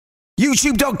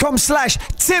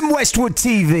YouTube.com/Tim Westwood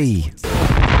TV.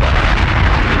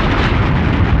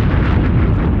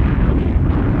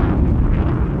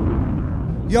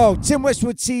 Yo, Tim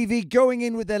Westwood TV going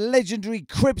in with a legendary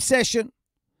crib session.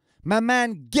 My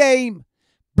man Game,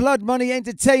 Blood Money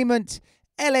Entertainment,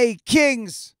 LA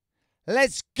Kings.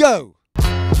 Let's go.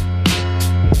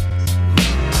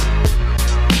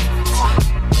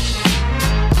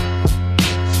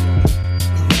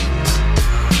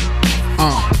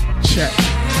 Check.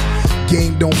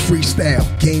 Game don't freestyle,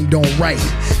 game don't write.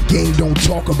 Game don't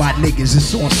talk about niggas,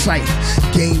 it's on sight.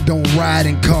 Game don't ride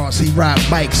in cars, he ride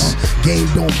bikes. Game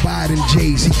don't buy them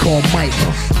J's, he call Mike.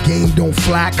 Game don't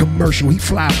fly commercial, he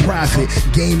fly private.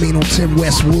 Game ain't on Tim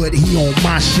Westwood, he on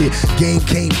my shit. Game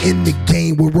came in the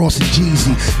game with Ross and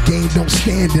Jeezy. Game don't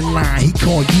stand in line, he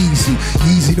call Yeezy.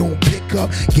 Yeezy don't pick up,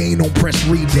 Game don't press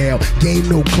redial. Game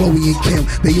no Chloe and Kim,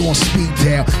 they on speed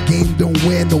dial. Game don't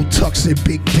wear no tux at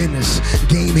big dinners.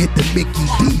 Game hit the Mickey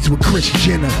D's with Kris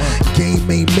Jenner.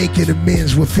 Game ain't making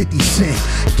amends with 50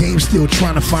 Cent. Game still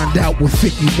trying to find out what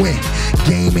 50 went.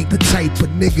 Game ain't the type of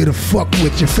nigga to fuck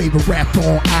with your favorite rapper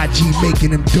on IG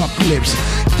making them duck lips.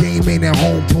 Game ain't at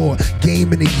Homeport,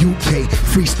 Game in the UK,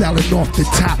 freestyling off the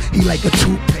top, he like a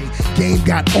toupee. Game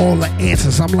got all the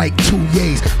answers, I'm like 2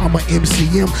 yays. I'm a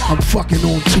MCM, I'm fucking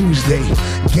on Tuesday.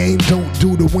 Game don't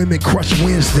do the women crush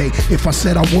Wednesday. If I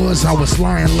said I was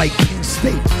lying like Penn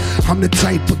State. I'm the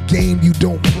type of game you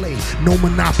don't play. No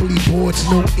Monopoly boards,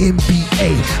 no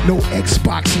NBA, no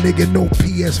Xbox, nigga, no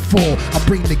PS4. I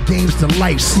bring the games to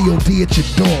life, COD at your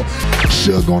door.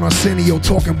 Suge on Arsenio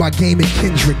talking about Game and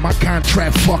Kendrick. My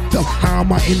contract fucked up, how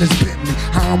am I in this Bentley?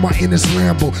 How am I in this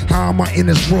Lambo? How am I in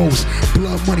this Rose?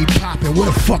 Blood money popping, where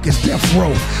the fuck is Death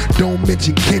Row? Don't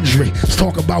mention Kendrick, let's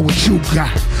talk about what you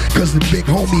got. Cause the big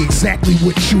homie exactly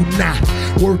what you not.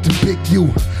 Word to Big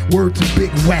U, word to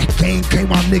Big Whack. Game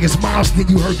came out niggas' mouths, then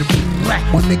you heard the black.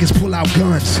 My niggas pull out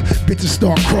guns, bitches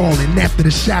start crawling. After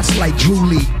the shots like Drew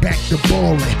League, back to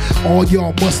ballin'. All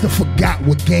y'all must have forgot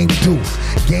what Game do.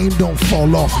 Game don't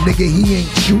fall off, nigga, he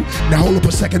ain't you. Now hold up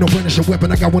a second, don't brandish a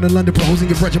weapon. I got one in London, proposing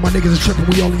your brethren. My niggas is tripping,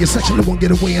 we all in your section. They won't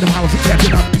get away in them hollers and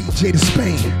catching up PJ to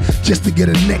Spain just to get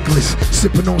a necklace.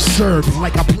 Sipping on Serb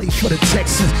like I play for the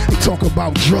Texans. They talk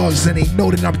about drugs and they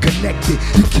know that I'm connected.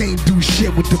 You can't do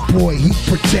shit with the boy, he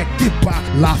protected by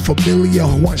La Familia.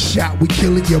 One shot, we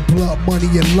killing your Blood Money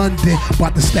in London.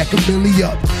 About to stack a milli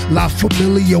up. La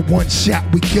Familia, one shot,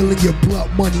 we killing your Blood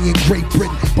Money in Great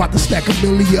Britain. About to stack a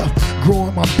milli up.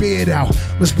 Growing my beard out,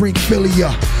 let's bring Philly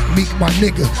up. Meek my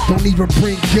nigga, don't even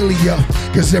bring Gilly up.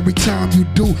 Cause every time you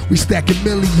do, we stack a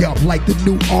milli up. Like the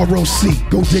new ROC,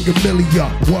 go dig a milli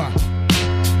up. What?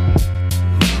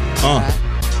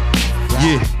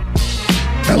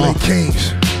 Yeah. LA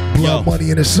Kings, Blood Money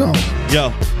in the zone.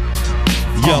 Yo.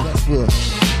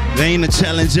 There ain't a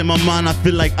challenge in my mind I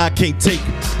feel like I can't take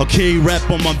it. Or carry rap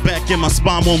on my back and my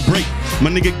spine won't break. My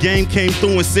nigga Game came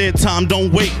through and said time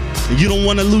don't wait. And you don't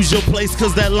wanna lose your place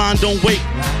cause that line don't wait.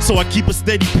 So I keep a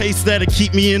steady pace that'll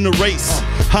keep me in the race.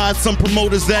 Hide some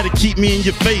promoters that'll keep me in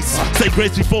your face. Say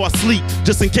grace before I sleep,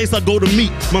 just in case I go to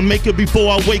meet my maker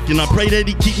before I wake. And I pray that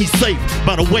he keep me safe.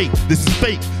 By the way, this is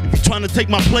fake. If you trying to take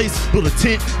my place, build a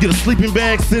tent, get a sleeping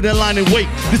bag, sit in line and wait.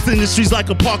 This industry's like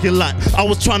a parking lot. I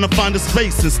was trying to find a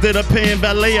space. Instead of paying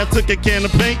valet, I took a can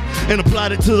of paint and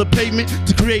applied it to the pavement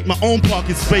to create my own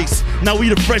parking space. Now we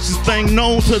the freshest thing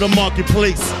known to the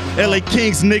marketplace. LA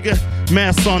Kings, nigga,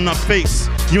 mask on our face.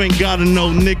 You ain't gotta know,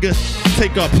 nigga,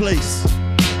 take our place.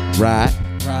 Ride.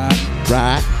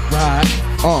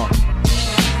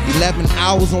 11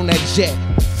 hours on that jet.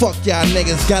 Fuck y'all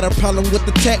niggas, got a problem with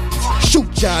the tech?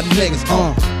 Shoot y'all niggas,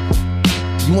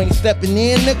 You ain't stepping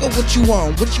in, nigga, what you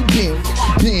on? What you been,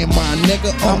 my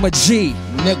nigga? I'm a G,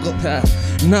 nigga.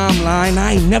 Nah, I'm lying,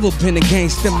 I ain't never been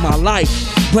against in my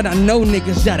life. But I know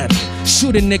niggas that'll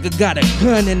shoot a nigga, got a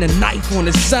gun and a knife on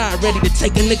the side, ready to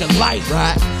take a nigga life.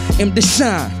 Right. M.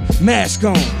 Deshaun, mask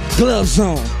on, gloves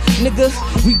on. Nigga,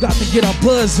 we got to get our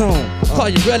buzz on. Call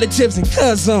your relatives and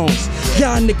cousins.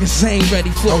 Y'all niggas ain't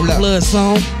ready for a blood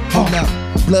song. Hold up.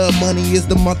 Blood Money is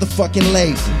the motherfucking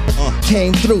label.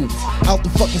 Came through, out the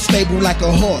fucking stable like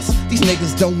a horse. These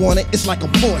niggas don't want it, it's like a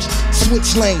Porsche.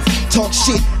 Switch lanes, talk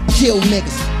shit, kill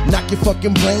niggas. Knock your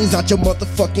fucking brains out your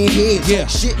motherfucking head. Yeah. Talk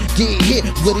shit, get hit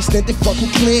with extended fucking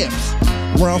clips.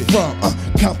 Where I'm from,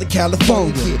 Compton,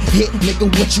 California. Hit, nigga,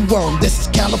 what you want? This is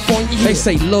California. They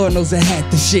say Lord knows I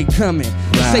had the shit coming.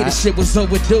 They say the shit was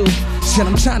overdue. Shit,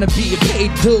 I'm trying to be a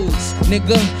paid dudes,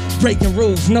 nigga. Breaking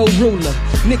rules, no ruler.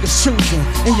 Niggas choosing,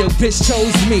 and your bitch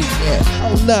chose me. Yeah.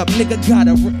 Hold up, nigga got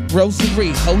a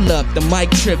rosary. Hold up, the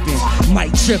mic tripping.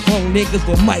 Mic trip on niggas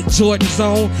with Mike Jordan's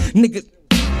on. Niggas.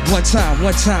 One time,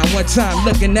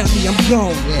 looking at me, I'm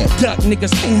gone. Yeah. Duck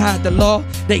niggas can't hide the law,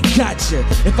 they got you.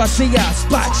 If I see ya, I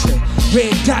spot you.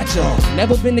 Red dot ya.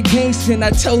 Never been a gangster, and I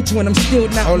told you, and I'm still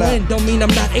not one. Don't mean I'm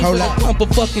not able to pump a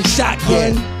fucking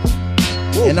shotgun.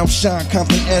 Yeah. And I'm Sean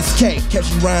Compton SK. Catch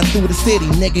you riding through the city,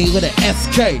 nigga, with an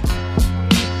SK.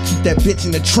 Keep that bitch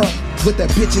in the trunk, with that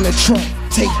bitch in the trunk,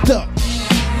 taped up.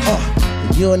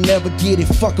 You'll never get it,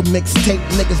 fuck a mixtape.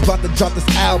 Niggas about to drop this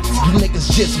album, you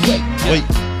niggas just wait.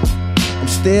 I'm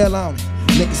still on it,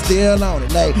 niggas still on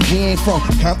it. Like, we ain't from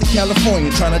Compton,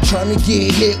 California, try me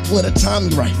get hit with a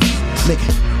Tommy rifle.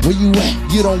 Nigga, where you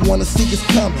at? You don't wanna see us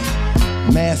coming.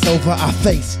 Mask over our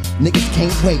face, niggas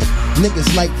can't wait.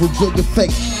 Niggas like reveal your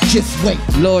face, just wait.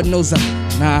 Lord knows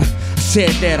I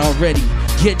said that already.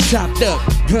 Get chopped up,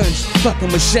 guns,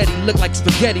 fucking machete, look like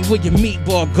spaghetti. Where your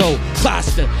meatball go?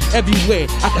 Pasta everywhere,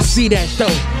 I can see that though.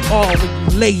 All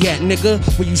where you lay at, nigga,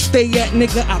 where you stay at,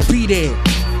 nigga, I be there.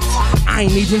 I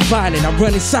ain't even violent, I'm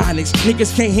running silence.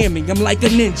 Niggas can't hear me, I'm like a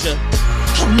ninja.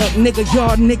 Hold up, nigga,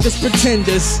 y'all niggas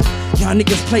pretenders. Y'all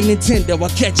niggas play Nintendo, I'll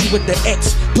catch you with the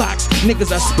Xbox.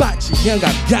 Niggas, I spot you, young,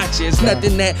 I got you. It's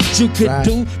nothing that you could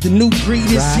do. The new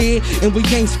breed is here, and we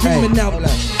ain't screaming out.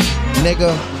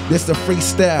 Nigga, this a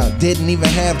freestyle. Didn't even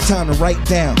have time to write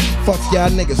down. Fuck y'all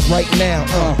niggas right now.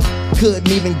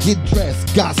 Couldn't even get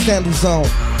dressed. Got sandals on.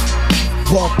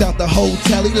 Walked out the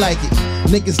hotel, he like it.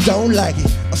 Niggas don't like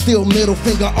it. I still middle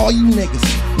finger all you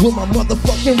niggas with my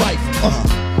motherfucking rifle.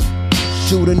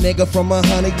 Shoot a nigga from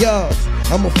 100 yards.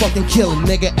 I'm a fucking killer,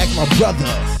 nigga. Act my brothers.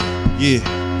 Yeah,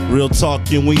 real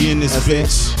talking, we in this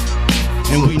bitch.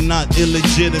 And we not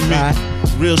illegitimate.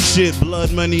 Real shit,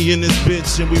 blood money in this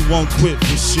bitch, and we won't quit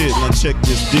for shit. Now check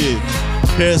this dig.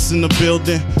 Paris in the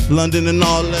building, London and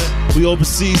all that. We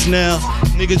overseas now,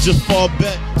 nigga just fall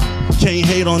back. Can't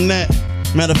hate on that.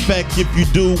 Matter of fact, if you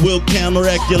do, we'll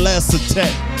counteract your last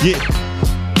attack.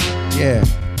 Yeah.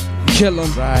 Kill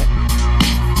 'em. Right.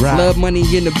 Blood money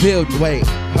in the building. Wait,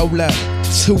 hold up.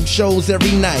 2 shows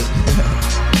every night.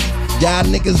 Y'all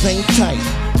niggas ain't tight.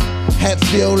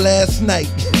 Hatfield last night.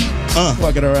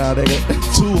 Fucking around,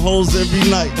 nigga. 2 hoes every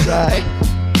night. Right.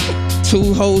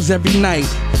 2 hoes every night.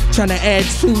 Tryna add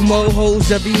 2 more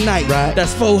hoes every night. Right.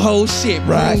 That's 4 hoes shit.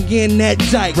 Right. Bring in that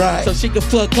dyke. Right. So she can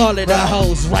fuck all of the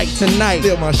hoes right tonight.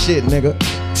 Steal my shit, nigga.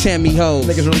 Tammy hoes.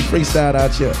 Niggas really freestyled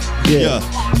out here. Yeah.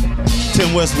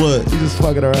 Tim Westwood. You just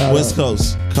fucking around. West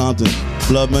Coast, Compton,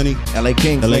 Blood Money, LA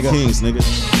Kings, LA nigga. Kings, nigga.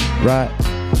 Right.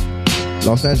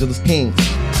 Los Angeles Kings,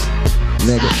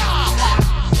 nigga.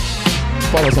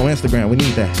 Follow us on Instagram, we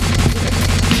need that.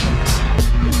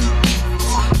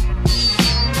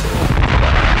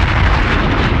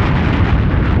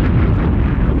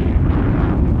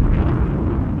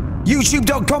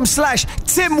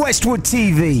 YouTube.com/Tim Westwood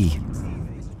TV.